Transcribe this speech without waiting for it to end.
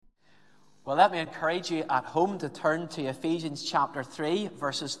Well, let me encourage you at home to turn to Ephesians chapter 3,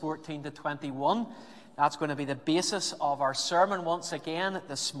 verses 14 to 21. That's going to be the basis of our sermon once again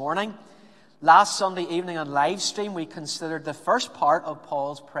this morning. Last Sunday evening on live stream, we considered the first part of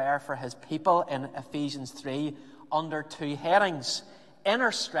Paul's prayer for his people in Ephesians 3 under two headings: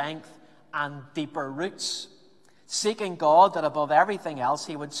 inner strength and deeper roots. Seeking God that above everything else,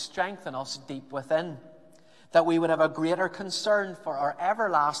 he would strengthen us deep within, that we would have a greater concern for our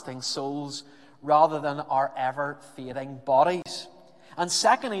everlasting souls rather than our ever-fading bodies. And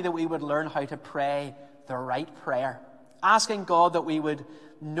secondly, that we would learn how to pray the right prayer, asking God that we would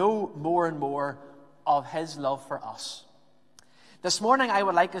know more and more of his love for us. This morning, I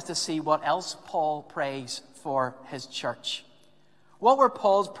would like us to see what else Paul prays for his church. What were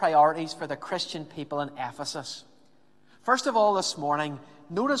Paul's priorities for the Christian people in Ephesus? First of all, this morning,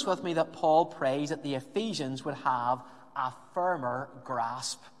 notice with me that Paul prays that the Ephesians would have a firmer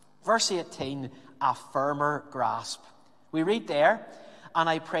grasp. Verse 18, a firmer grasp. We read there, "And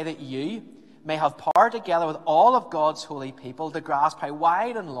I pray that you may have power together with all of God's holy people to grasp how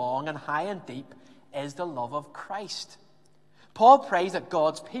wide and long and high and deep is the love of Christ." Paul prays that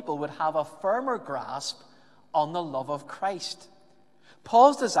God's people would have a firmer grasp on the love of Christ.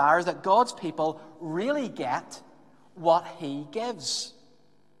 Paul's desire is that God's people really get what he gives.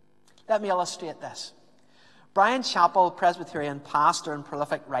 Let me illustrate this. Brian Chappell, Presbyterian pastor and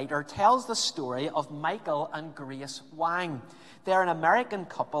prolific writer, tells the story of Michael and Grace Wang. They're an American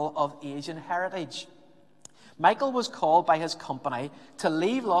couple of Asian heritage. Michael was called by his company to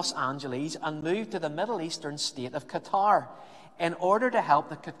leave Los Angeles and move to the Middle Eastern state of Qatar in order to help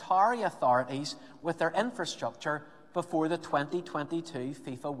the Qatari authorities with their infrastructure before the 2022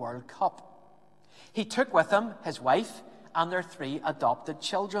 FIFA World Cup. He took with him his wife and their 3 adopted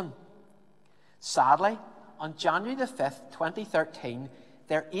children. Sadly, on January the 5th, 2013,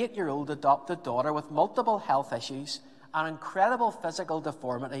 their 8-year-old adopted daughter with multiple health issues and incredible physical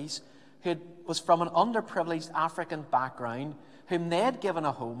deformities, who was from an underprivileged African background, whom they had given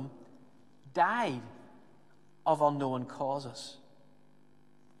a home, died of unknown causes.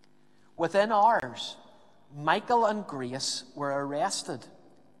 Within hours, Michael and Grace were arrested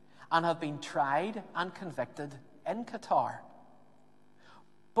and have been tried and convicted in Qatar.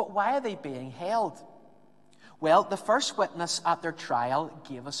 But why are they being held? Well, the first witness at their trial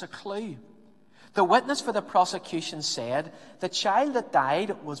gave us a clue. The witness for the prosecution said the child that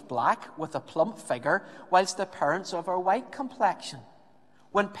died was black with a plump figure, whilst the parents of a white complexion.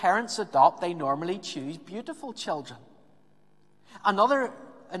 When parents adopt, they normally choose beautiful children. Another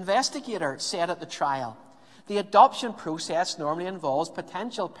investigator said at the trial, the adoption process normally involves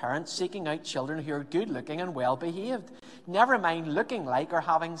potential parents seeking out children who are good-looking and well-behaved, never mind looking like or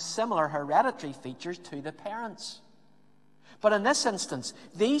having similar hereditary features to the parents. But in this instance,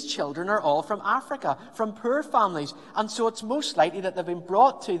 these children are all from Africa, from poor families, and so it's most likely that they've been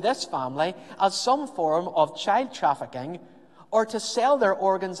brought to this family as some form of child trafficking or to sell their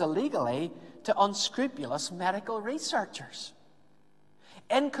organs illegally to unscrupulous medical researchers.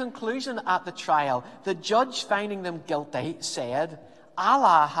 In conclusion at the trial, the judge finding them guilty said,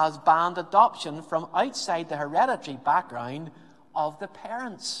 Allah has banned adoption from outside the hereditary background of the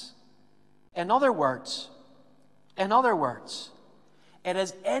parents. In other words, it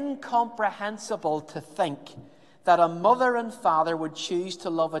is incomprehensible to think that a mother and father would choose to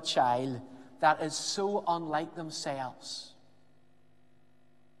love a child that is so unlike themselves.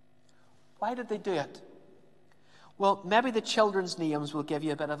 Why did they do it? Well, maybe the children's names will give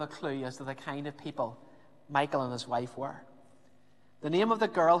you a bit of a clue as to the kind of people Michael and his wife were. The name of the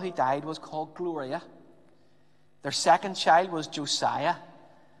girl who died was called Gloria. Their second child was Josiah.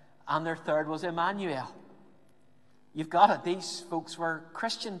 And their third was Emmanuel. You've got it. These folks were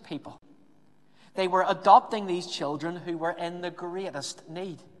Christian people. They were adopting these children who were in the greatest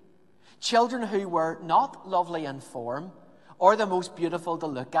need. Children who were not lovely in form or the most beautiful to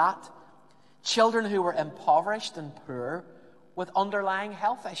look at. Children who were impoverished and poor with underlying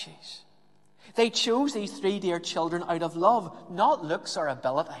health issues. They chose these 3 dear children out of love, not looks or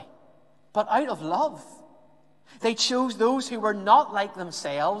ability, but out of love. They chose those who were not like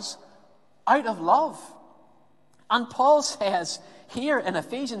themselves out of love. And Paul says here in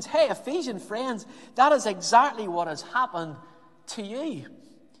Ephesians, hey, Ephesian friends, that is exactly what has happened to you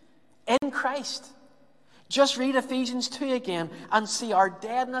in Christ. Just read Ephesians 2 again and see our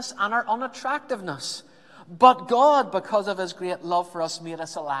deadness and our unattractiveness. But God, because of his great love for us, made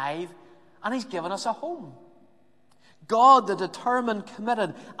us alive, and he's given us a home. God, the determined,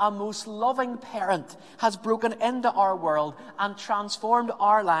 committed, and most loving parent, has broken into our world and transformed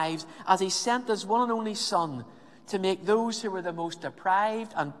our lives as he sent his one and only Son to make those who were the most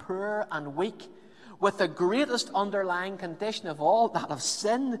deprived and poor and weak, with the greatest underlying condition of all, that of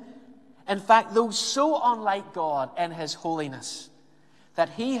sin, in fact, those so unlike God in his holiness, that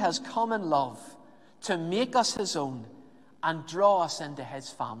he has come in love to make us his own and draw us into his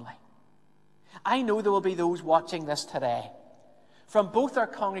family. I know there will be those watching this today from both our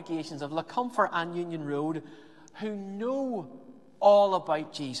congregations of Lecomfort and Union Road who know all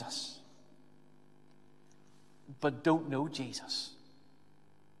about Jesus, but don't know Jesus.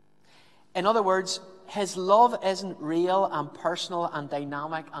 In other words, his love isn't real and personal and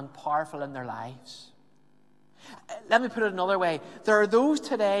dynamic and powerful in their lives. Let me put it another way. There are those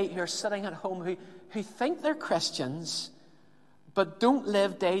today who are sitting at home who think they're Christians, but don't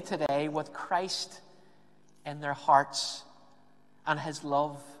live day to day with Christ in their hearts and his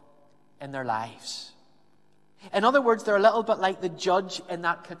love in their lives. In other words, they're a little bit like the judge in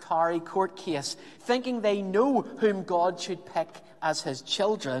that Qatari court case, thinking they know whom God should pick as his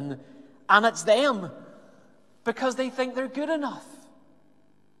children, and it's them, because they think they're good enough.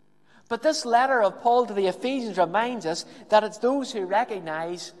 But this letter of Paul to the Ephesians reminds us that it's those who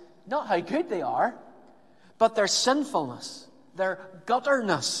recognize not how good they are, but their sinfulness, their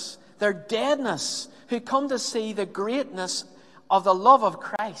gutterness, their deadness, who come to see the greatness of the love of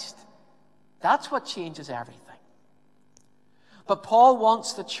Christ. That's what changes everything. But Paul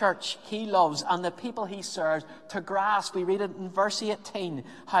wants the church he loves and the people he serves to grasp, we read it in verse 18,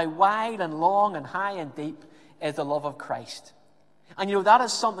 how wide and long and high and deep is the love of Christ. And you know, that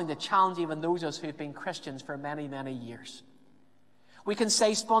is something to challenge even those of us who've been Christians for many, many years. We can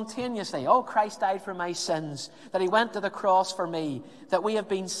say spontaneously, oh, Christ died for my sins, that he went to the cross for me, that we have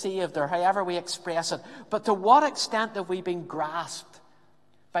been saved, or however we express it. But to what extent have we been grasped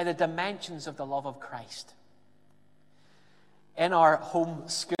by the dimensions of the love of Christ? In our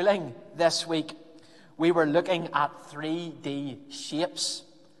homeschooling this week, we were looking at 3D shapes.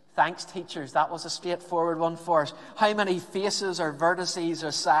 Thanks, teachers. That was a straightforward one for us. How many faces or vertices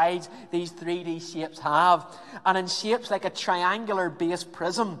or sides these 3D shapes have. And in shapes like a triangular base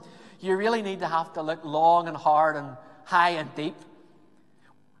prism, you really need to have to look long and hard and high and deep.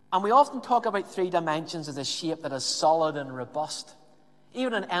 And we often talk about three dimensions as a shape that is solid and robust.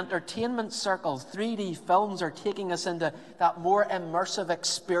 Even in entertainment circles, 3D films are taking us into that more immersive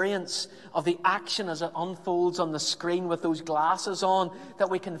experience of the action as it unfolds on the screen with those glasses on, that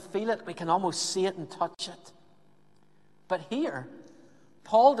we can feel it, we can almost see it and touch it. But here,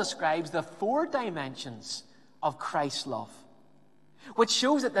 Paul describes the 4 dimensions of Christ's love, which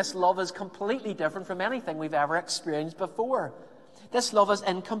shows that this love is completely different from anything we've ever experienced before. This love is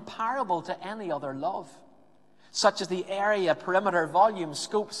incomparable to any other love, such as the area, perimeter, volume,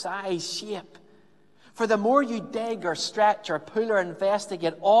 scope, size, shape. For the more you dig or stretch or pull or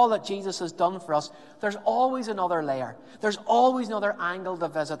investigate all that Jesus has done for us, there's always another layer. There's always another angle to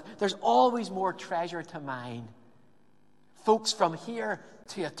visit. There's always more treasure to mine. Folks, from here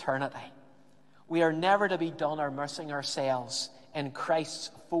to eternity, we are never to be done immersing ourselves in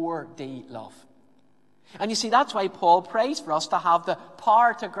Christ's 4D love. And you see, that's why Paul prays for us to have the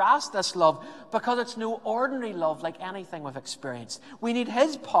power to grasp this love, because it's no ordinary love like anything we've experienced. We need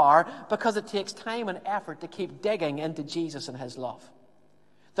his power because it takes time and effort to keep digging into Jesus and his love.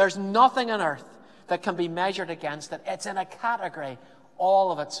 There's nothing on earth that can be measured against it. It's in a category all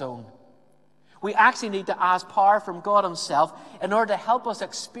of its own. We actually need to ask power from God himself in order to help us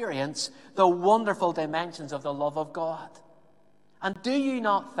experience the wonderful dimensions of the love of God. And do you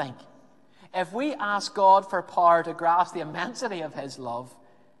not think, if we ask God for power to grasp the immensity of his love,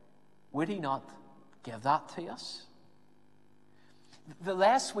 would he not give that to us? The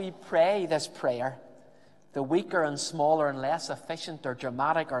less we pray this prayer, the weaker and smaller and less efficient or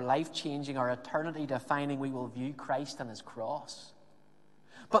dramatic or life-changing or eternity-defining we will view Christ and his cross.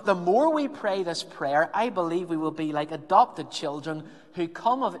 But the more we pray this prayer, I believe we will be like adopted children who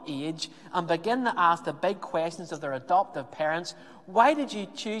come of age and begin to ask the big questions of their adoptive parents. Why did you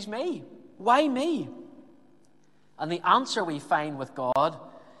choose me? Why me? And the answer we find with God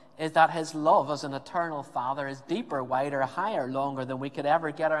is that his love as an eternal Father is deeper, wider, higher, longer than we could ever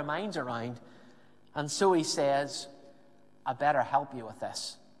get our minds around. And so he says, I better help you with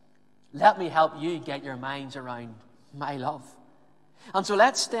this. Let me help you get your minds around my love. And so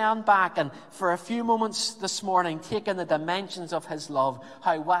let's stand back and for a few moments this morning take in the dimensions of his love,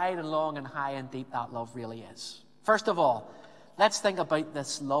 how wide and long and high and deep that love really is. First of all, let's think about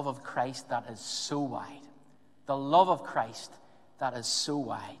this love of Christ that is so wide. The love of Christ that is so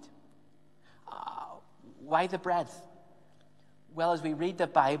wide. Why the breadth? Well, as we read the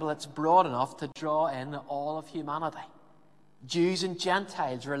Bible, it's broad enough to draw in all of humanity. Jews and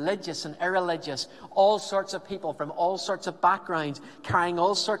Gentiles, religious and irreligious, all sorts of people from all sorts of backgrounds, carrying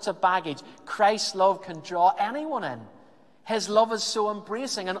all sorts of baggage. Christ's love can draw anyone in. His love is so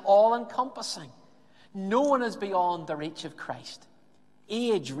embracing and all-encompassing. No one is beyond the reach of Christ.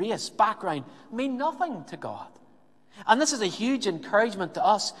 Age, race, background mean nothing to God. And this is a huge encouragement to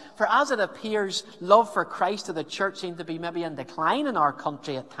us, for as it appears love for Christ to the church seems to be maybe in decline in our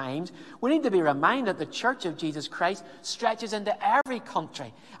country at times, we need to be reminded the Church of Jesus Christ stretches into every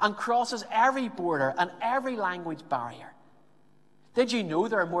country and crosses every border and every language barrier. Did you know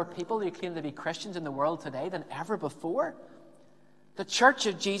there are more people who claim to be Christians in the world today than ever before? The Church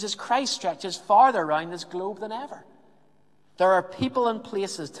of Jesus Christ stretches farther around this globe than ever. There are people and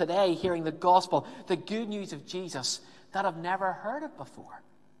places today hearing the gospel, the good news of Jesus, that have never heard it before.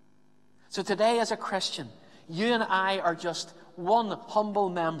 So today, as a Christian, you and I are just one humble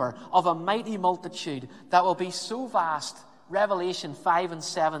member of a mighty multitude that will be so vast. Revelation 5 and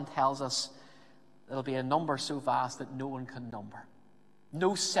 7 tells us it'll be a number so vast that no one can number.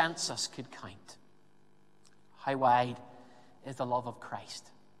 No census could count. How wide is the love of Christ?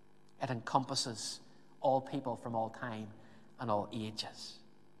 It encompasses all people from all time and all ages.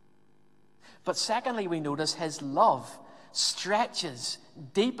 But secondly, we notice his love stretches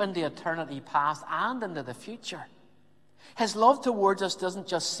deep into eternity past and into the future. His love towards us doesn't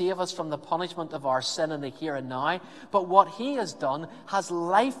just save us from the punishment of our sin in the here and now, but what he has done has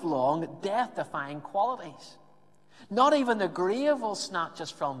lifelong, death-defying qualities. Not even the grave will snatch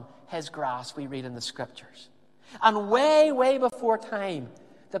us from his grasp, we read in the Scriptures. And way, way before time,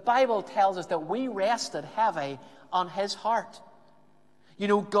 the Bible tells us that we rested heavy on his heart. You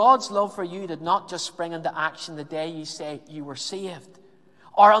know, God's love for you did not just spring into action the day you say you were saved,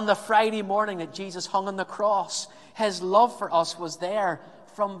 or on the Friday morning that Jesus hung on the cross. His love for us was there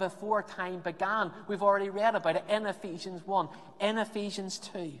from before time began. We've already read about it in Ephesians 1, in Ephesians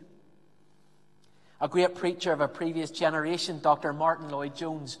 2. A great preacher of a previous generation, Dr. Martin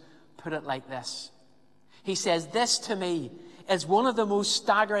Lloyd-Jones, put it like this. He says, "This to me is one of the most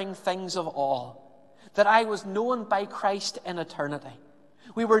staggering things of all, that I was known by Christ in eternity.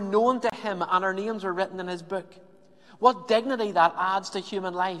 We were known to him and our names were written in his book. What dignity that adds to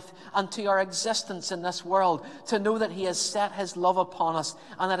human life and to our existence in this world, to know that he has set his love upon us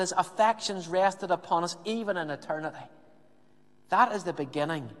and that his affections rested upon us even in eternity. That is the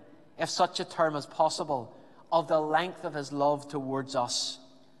beginning, if such a term is possible, of the length of his love towards us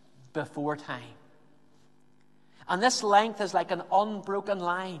before time." And this length is like an unbroken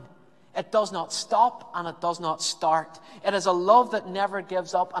line. It does not stop and it does not start. It is a love that never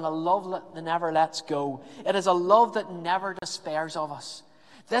gives up and a love that never lets go. It is a love that never despairs of us.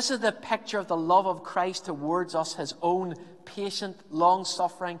 This is the picture of the love of Christ towards us, his own patient,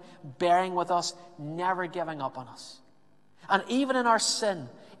 long-suffering, bearing with us, never giving up on us. And even in our sin,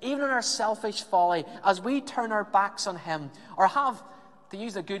 even in our selfish folly, as we turn our backs on him, or have, to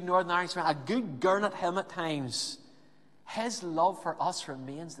use a good Northern Irishman, a good gurn at him at times, his love for us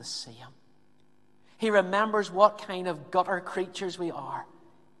remains the same. He remembers what kind of gutter creatures we are.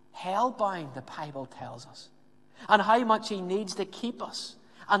 Hell-bound, the Bible tells us. And how much he needs to keep us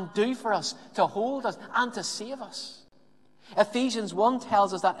and do for us, to hold us and to save us. Ephesians 1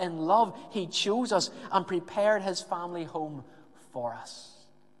 tells us that in love he chose us and prepared his family home for us.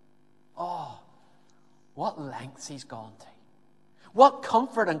 Oh, what lengths he's gone to. What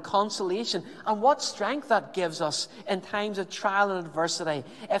comfort and consolation and what strength that gives us in times of trial and adversity.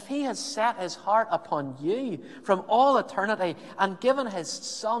 If he has set his heart upon you from all eternity and given his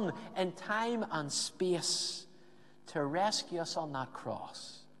Son in time and space to rescue us on that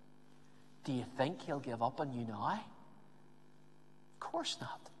cross, do you think he'll give up on you now? Of course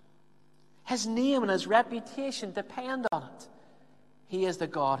not. His name and his reputation depend on it. He is the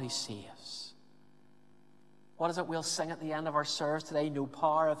God who saves. What is it we'll sing at the end of our service today? No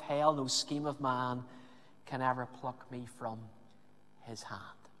power of hell, no scheme of man can ever pluck me from his hand.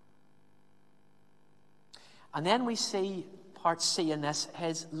 And then we see, part C in this,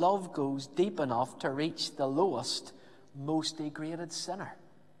 his love goes deep enough to reach the lowest, most degraded sinner.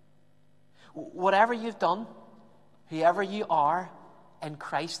 Whatever you've done, whoever you are, in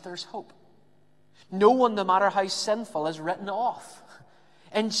Christ there's hope. No one, no matter how sinful, is written off.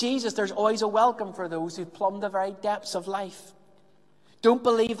 In Jesus, there's always a welcome for those who've plumbed the very depths of life. Don't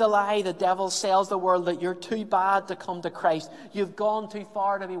believe the lie the devil sells the world that you're too bad to come to Christ. You've gone too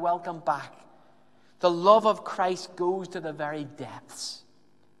far to be welcomed back. The love of Christ goes to the very depths.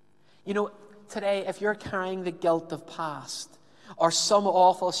 You know, today, if you're carrying the guilt of past, or some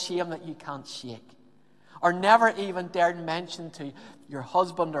awful shame that you can't shake, or never even dared mention to your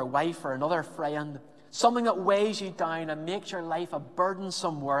husband or wife or another friend, something that weighs you down and makes your life a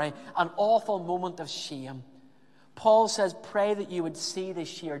burdensome worry, an awful moment of shame, Paul says, pray that you would see the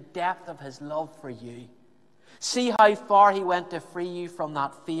sheer depth of his love for you. See how far he went to free you from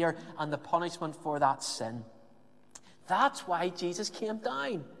that fear and the punishment for that sin. That's why Jesus came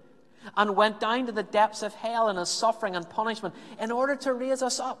down and went down to the depths of hell in his suffering and punishment in order to raise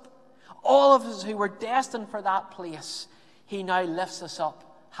us up. All of us who were destined for that place, he now lifts us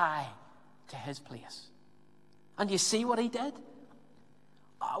up high to his place. And you see what he did?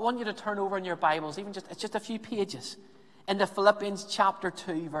 I want you to turn over in your Bibles, it's just a few pages, into Philippians chapter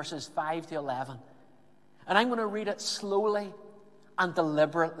 2, verses 5 to 11. And I'm going to read it slowly and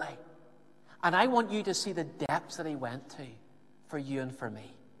deliberately. And I want you to see the depths that he went to for you and for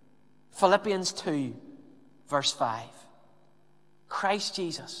me. Philippians 2, verse 5. Christ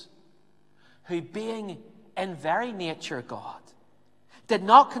Jesus, who being in very nature God, did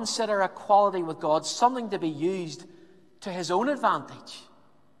not consider equality with God something to be used to his own advantage.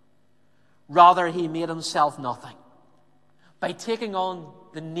 Rather, he made himself nothing by taking on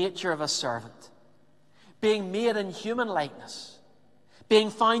the nature of a servant, being made in human likeness, being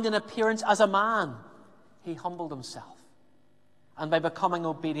found in appearance as a man, he humbled himself. And by becoming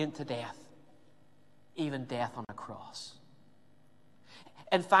obedient to death, even death on a cross.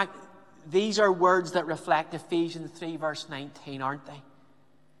 In fact, these are words that reflect Ephesians 3, verse 19, aren't they?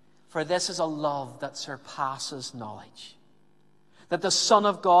 For this is a love that surpasses knowledge. That the Son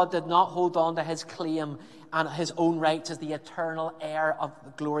of God did not hold on to his claim and his own rights as the eternal heir of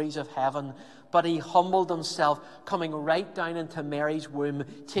the glories of heaven, but he humbled himself, coming right down into Mary's womb,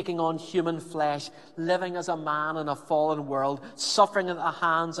 taking on human flesh, living as a man in a fallen world, suffering at the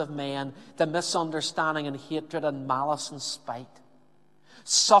hands of men, the misunderstanding and hatred and malice and spite.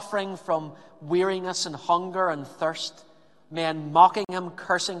 Suffering from weariness and hunger and thirst, men mocking him,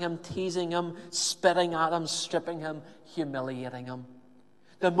 cursing him, teasing him, spitting at him, stripping him, humiliating him.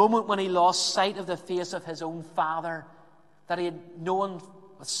 The moment when he lost sight of the face of his own Father, that he had known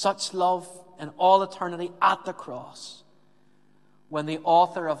with such love in all eternity, at the cross, when the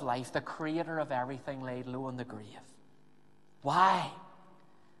author of life, the creator of everything, laid low in the grave. Why?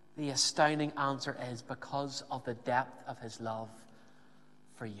 The astounding answer is because of the depth of his love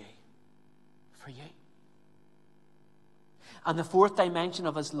for you. For you. And the fourth dimension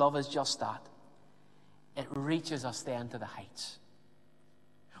of his love is just that. It reaches us then to the heights.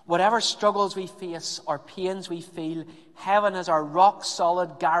 Whatever struggles we face or pains we feel, heaven is our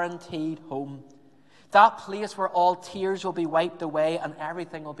rock-solid, guaranteed home. That place where all tears will be wiped away and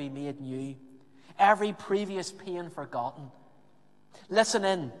everything will be made new. Every previous pain forgotten. Listen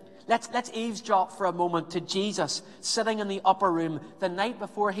in. Let's eavesdrop for a moment to Jesus sitting in the upper room the night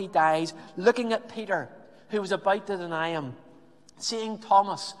before he dies, looking at Peter, who was about to deny him, seeing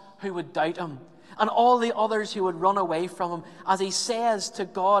Thomas, who would doubt him, and all the others who would run away from him, as he says to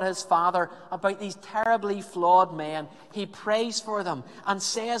God his Father about these terribly flawed men. He prays for them and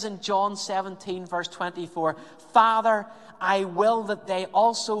says in John 17, verse 24, Father, I will that they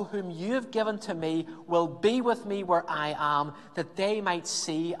also whom you have given to me will be with me where I am, that they might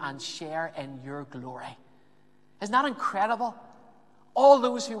see and share in your glory. Isn't that incredible? All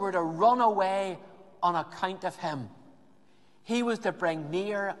those who were to run away on account of him, he was to bring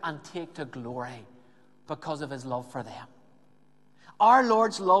near and take to glory because of his love for them. Our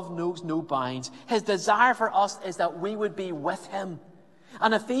Lord's love knows no bounds. His desire for us is that we would be with him.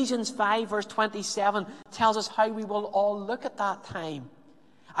 And Ephesians 5 verse 27 tells us how we will all look at that time.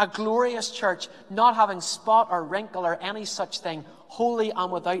 A glorious church, not having spot or wrinkle or any such thing, holy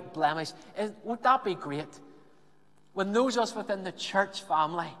and without blemish. Would that be great? When those of us within the church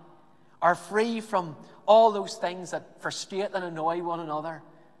family are free from all those things that frustrate and annoy one another,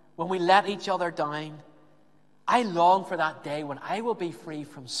 when we let each other down, I long for that day when I will be free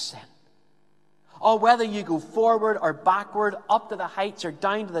from sin. Or whether you go forward or backward, up to the heights or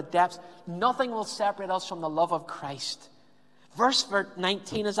down to the depths, nothing will separate us from the love of Christ. Verse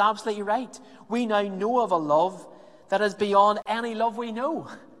 19 is absolutely right. We now know of a love that is beyond any love we know.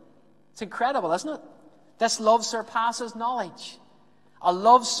 It's incredible, isn't it? This love surpasses knowledge. A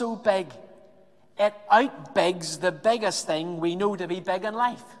love so big, it outbigs the biggest thing we know to be big in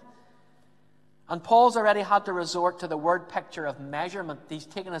life. And Paul's already had to resort to the word picture of measurement. He's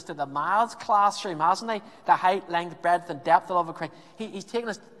taken us to the miles classroom, hasn't he? The height, length, breadth, and depth of the love of Christ. He's taken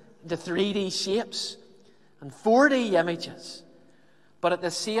us to 3D shapes and 4D images. But at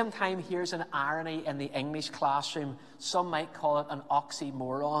the same time, here's an irony in the English classroom. Some might call it an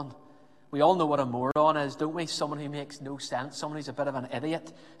oxymoron. We all know what a moron is, don't we? Someone who makes no sense, someone who's a bit of an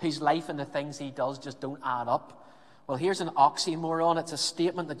idiot, whose life and the things he does just don't add up. Well, here's an oxymoron. It's a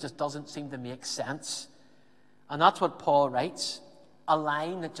statement that just doesn't seem to make sense. And that's what Paul writes. A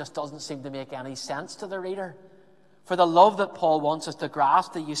line that just doesn't seem to make any sense to the reader. For the love that Paul wants us to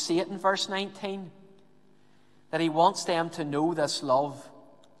grasp, do you see it in verse 19? That he wants them to know this love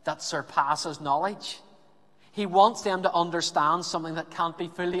that surpasses knowledge. He wants them to understand something that can't be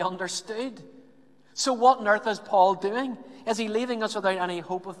fully understood. So what on earth is Paul doing? Is he leaving us without any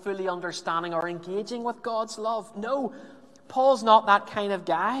hope of fully understanding or engaging with God's love? No, Paul's not that kind of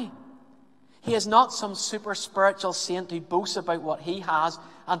guy. He is not some super spiritual saint who boasts about what he has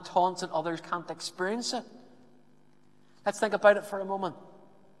and taunts that others can't experience it. Let's think about it for a moment.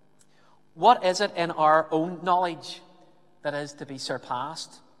 What is it in our own knowledge that is to be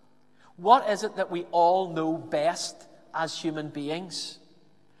surpassed? What is it that we all know best as human beings?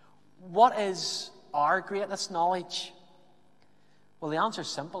 What is our greatest knowledge? Well, the answer is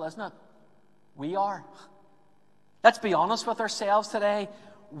simple, isn't it? We are. Let's be honest with ourselves today.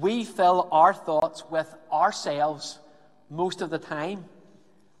 We fill our thoughts with ourselves most of the time.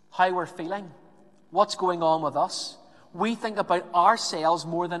 How we're feeling. What's going on with us. We think about ourselves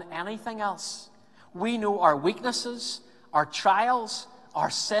more than anything else. We know our weaknesses, our trials, our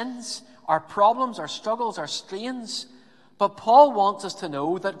sins, our problems, our struggles, our strains. But Paul wants us to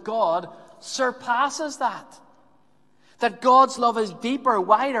know that God surpasses that. That God's love is deeper,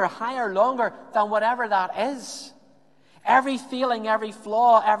 wider, higher, longer than whatever that is. Every feeling, every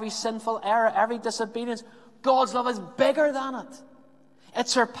flaw, every sinful error, every disobedience, God's love is bigger than it. It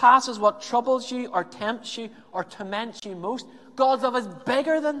surpasses what troubles you or tempts you or torments you most. God's love is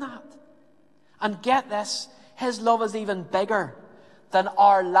bigger than that. And get this, His love is even bigger than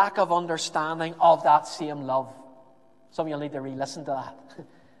our lack of understanding of that same love. Some of you will need to re-listen to that.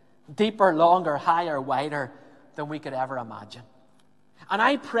 Deeper, longer, higher, wider than we could ever imagine. And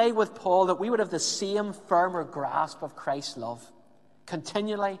I pray with Paul that we would have the same firmer grasp of Christ's love,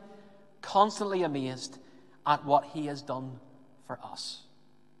 continually, constantly amazed at what He has done for us.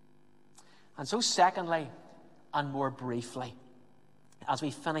 And so secondly, and more briefly, as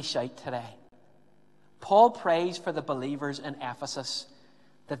we finish out today, Paul prays for the believers in Ephesus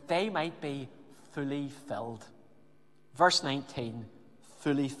that they might be fully filled. Verse 19,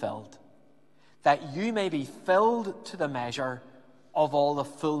 fully filled. That you may be filled to the measure of all the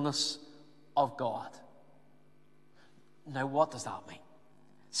fullness of God. Now, what does that mean?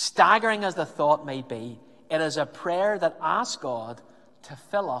 Staggering as the thought may be, it is a prayer that asks God to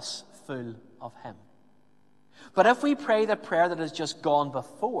fill us full of Him. But if we pray the prayer that has just gone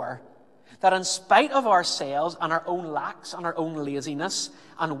before, that in spite of ourselves and our own lacks and our own laziness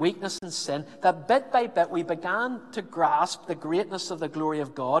and weakness and sin, that bit by bit we began to grasp the greatness of the glory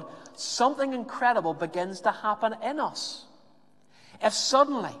of God, something incredible begins to happen in us. If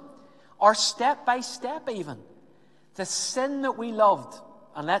suddenly, or step by step even, the sin that we loved,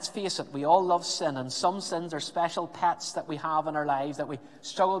 and let's face it, we all love sin, and some sins are special pets that we have in our lives that we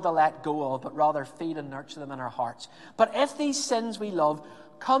struggle to let go of, but rather feed and nurture them in our hearts. But if these sins we love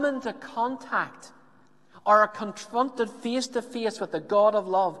come into contact or are confronted face to face with the God of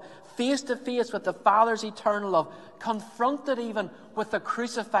love, face to face with the Father's eternal love, confronted even with the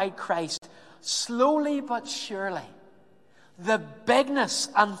crucified Christ, slowly but surely, the bigness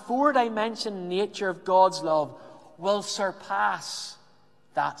and four-dimension nature of God's love will surpass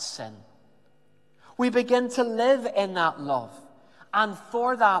that sin. We begin to live in that love and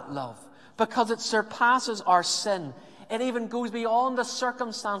for that love because it surpasses our sin. It even goes beyond the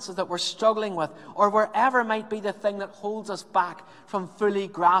circumstances that we're struggling with or wherever might be the thing that holds us back from fully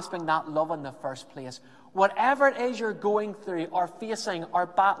grasping that love in the first place. Whatever it is you're going through or facing or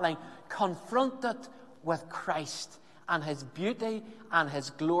battling, confront it with Christ and His beauty and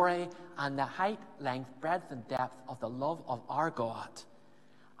His glory and the height, length, breadth and depth of the love of our God.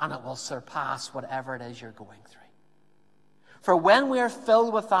 And it will surpass whatever it is you're going through. For when we are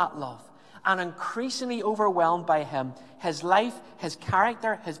filled with that love and increasingly overwhelmed by Him, His life, His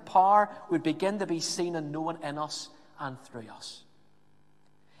character, His power would begin to be seen and known in us and through us.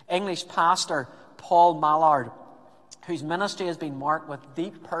 English pastor Paul Mallard, whose ministry has been marked with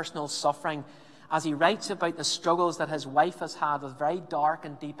deep personal suffering, as he writes about the struggles that his wife has had with very dark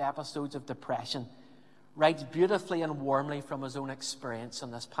and deep episodes of depression, writes beautifully and warmly from his own experience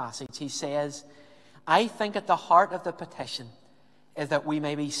in this passage. He says, I think at the heart of the petition is that we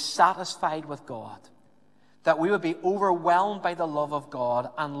may be satisfied with God, that we would be overwhelmed by the love of God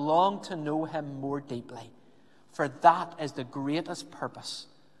and long to know Him more deeply, for that is the greatest purpose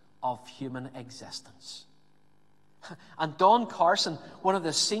of human existence. And Don Carson, one of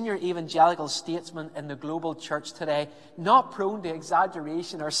the senior evangelical statesmen in the global church today, not prone to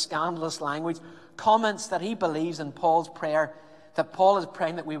exaggeration or scandalous language, comments that he believes in Paul's prayer, that Paul is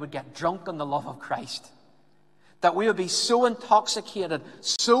praying that we would get drunk on the love of Christ. That we would be so intoxicated,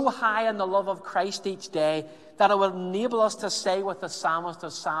 so high in the love of Christ each day, that it will enable us to say with the psalmist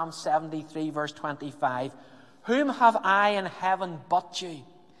of Psalm 73, verse 25, "Whom have I in heaven but you?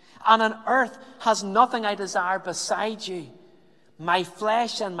 And on earth has nothing I desire beside you. My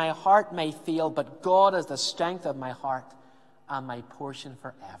flesh and my heart may fail, but God is the strength of my heart and my portion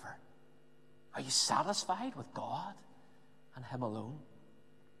forever." Are you satisfied with God and Him alone?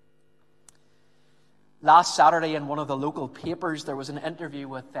 Last Saturday in one of the local papers, there was an interview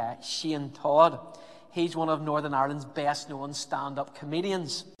with Shane Todd. He's one of Northern Ireland's best-known stand-up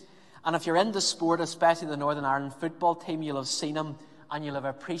comedians. And if you're into sport, especially the Northern Ireland football team, you'll have seen him and you'll have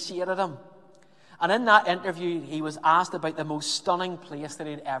appreciated him. And in that interview, he was asked about the most stunning place that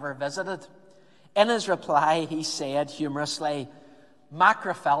he'd ever visited. In his reply, he said humorously,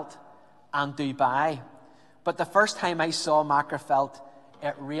 "Magherafelt and Dubai. But the first time I saw Magherafelt,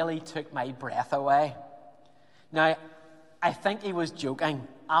 it really took my breath away." Now, I think he was joking.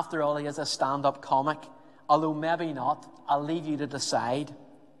 After all, he is a stand-up comic. Although maybe not. I'll leave you to decide.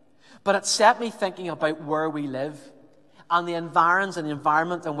 But it set me thinking about where we live and the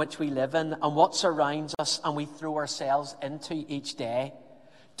environment in which we live in and what surrounds us and we throw ourselves into each day.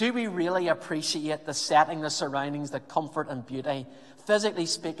 Do we really appreciate the setting, the surroundings, the comfort and beauty? Physically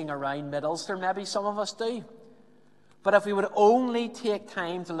speaking, around Middlesbrough, maybe some of us do. But if we would only take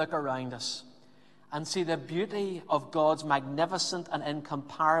time to look around us and see the beauty of God's magnificent and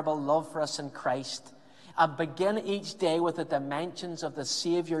incomparable love for us in Christ, and begin each day with the dimensions of the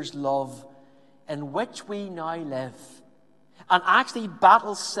Saviour's love in which we now live, and actually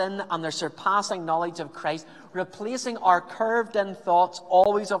battle sin and their surpassing knowledge of Christ, replacing our curved-in thoughts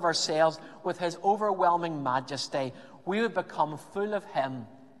always of ourselves with His overwhelming majesty, we would become full of Him,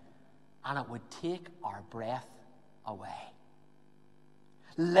 and it would take our breath away.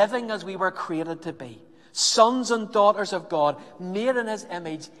 Living as we were created to be, sons and daughters of God, made in His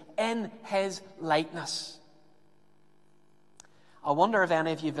image, in His likeness. I wonder if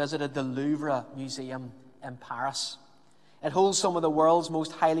any of you visited the Louvre Museum in Paris. It holds some of the world's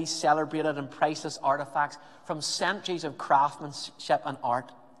most highly celebrated and priceless artifacts from centuries of craftsmanship and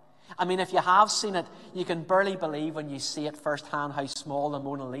art. I mean, if you have seen it, you can barely believe when you see it firsthand how small the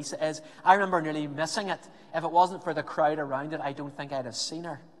Mona Lisa is. I remember nearly missing it. If it wasn't for the crowd around it, I don't think I'd have seen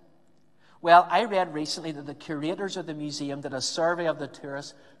her. Well, I read recently that the curators of the museum did a survey of the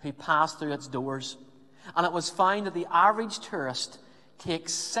tourists who passed through its doors. And it was found that the average tourist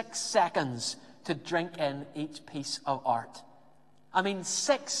takes 6 seconds to drink in each piece of art. I mean,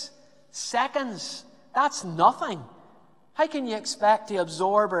 6 seconds. That's nothing. How can you expect to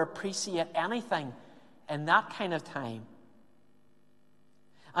absorb or appreciate anything in that kind of time?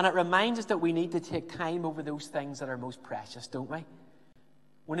 And it reminds us that we need to take time over those things that are most precious, don't we?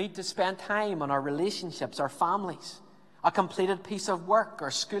 We need to spend time on our relationships, our families, a completed piece of work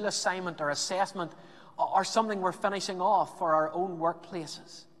or school assignment or assessment, or something we're finishing off for our own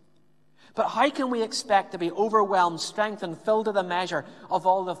workplaces. But how can we expect to be overwhelmed, strengthened, filled to the measure of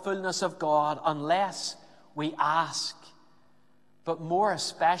all the fullness of God unless we ask? But more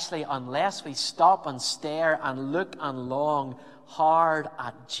especially unless we stop and stare and look and long hard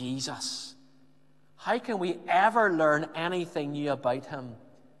at Jesus. How can we ever learn anything new about Him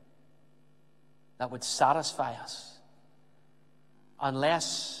that would satisfy us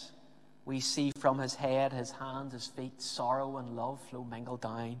unless we see from His head, His hands, His feet, sorrow and love flow mingled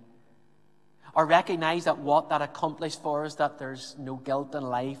down? Or recognize that what that accomplished for us, that there's no guilt in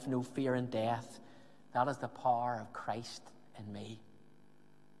life, no fear in death. That is the power of Christ in me.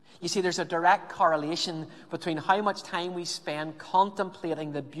 You see, there's a direct correlation between how much time we spend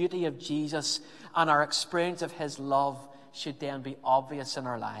contemplating the beauty of Jesus and our experience of His love should then be obvious in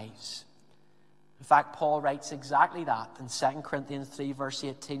our lives. In fact, Paul writes exactly that in 2 Corinthians 3, verse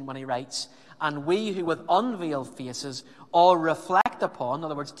 18, when he writes, "And we who with unveiled faces all reflect upon," in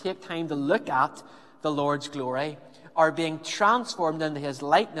other words, take time to look at the Lord's glory, "are being transformed into His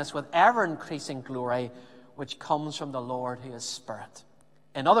likeness with ever-increasing glory, which comes from the Lord who is Spirit."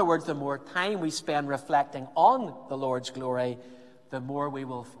 In other words, the more time we spend reflecting on the Lord's glory, the more we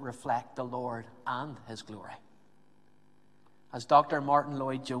will reflect the Lord and His glory. As Dr. Martin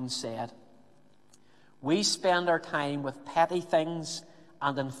Lloyd-Jones said, we spend our time with petty things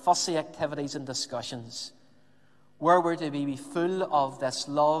and in fussy activities and discussions. Were we to be full of this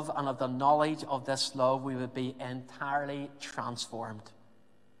love and of the knowledge of this love, we would be entirely transformed.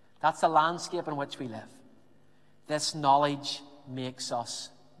 That's the landscape in which we live. This knowledge makes us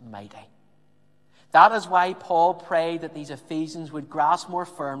mighty. That is why Paul prayed that these Ephesians would grasp more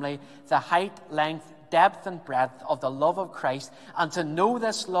firmly the height, length, depth, and breadth of the love of Christ, and to know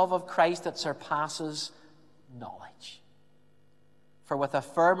this love of Christ that surpasses knowledge. For with a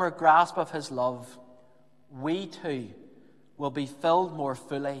firmer grasp of his love, we too will be filled more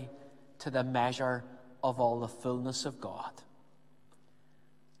fully to the measure of all the fullness of God.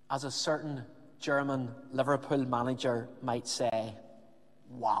 As a certain German Liverpool manager might say,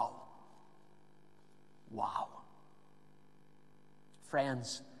 wow. Wow.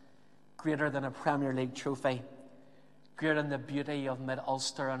 Friends, greater than a Premier League trophy, greater than the beauty of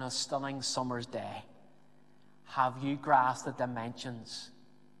Mid-Ulster on a stunning summer's day, have you grasped the dimensions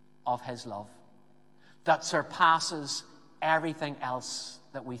of his love that surpasses everything else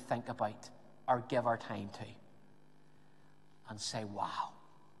that we think about or give our time to? And say, wow,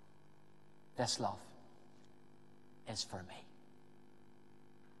 this love is for me.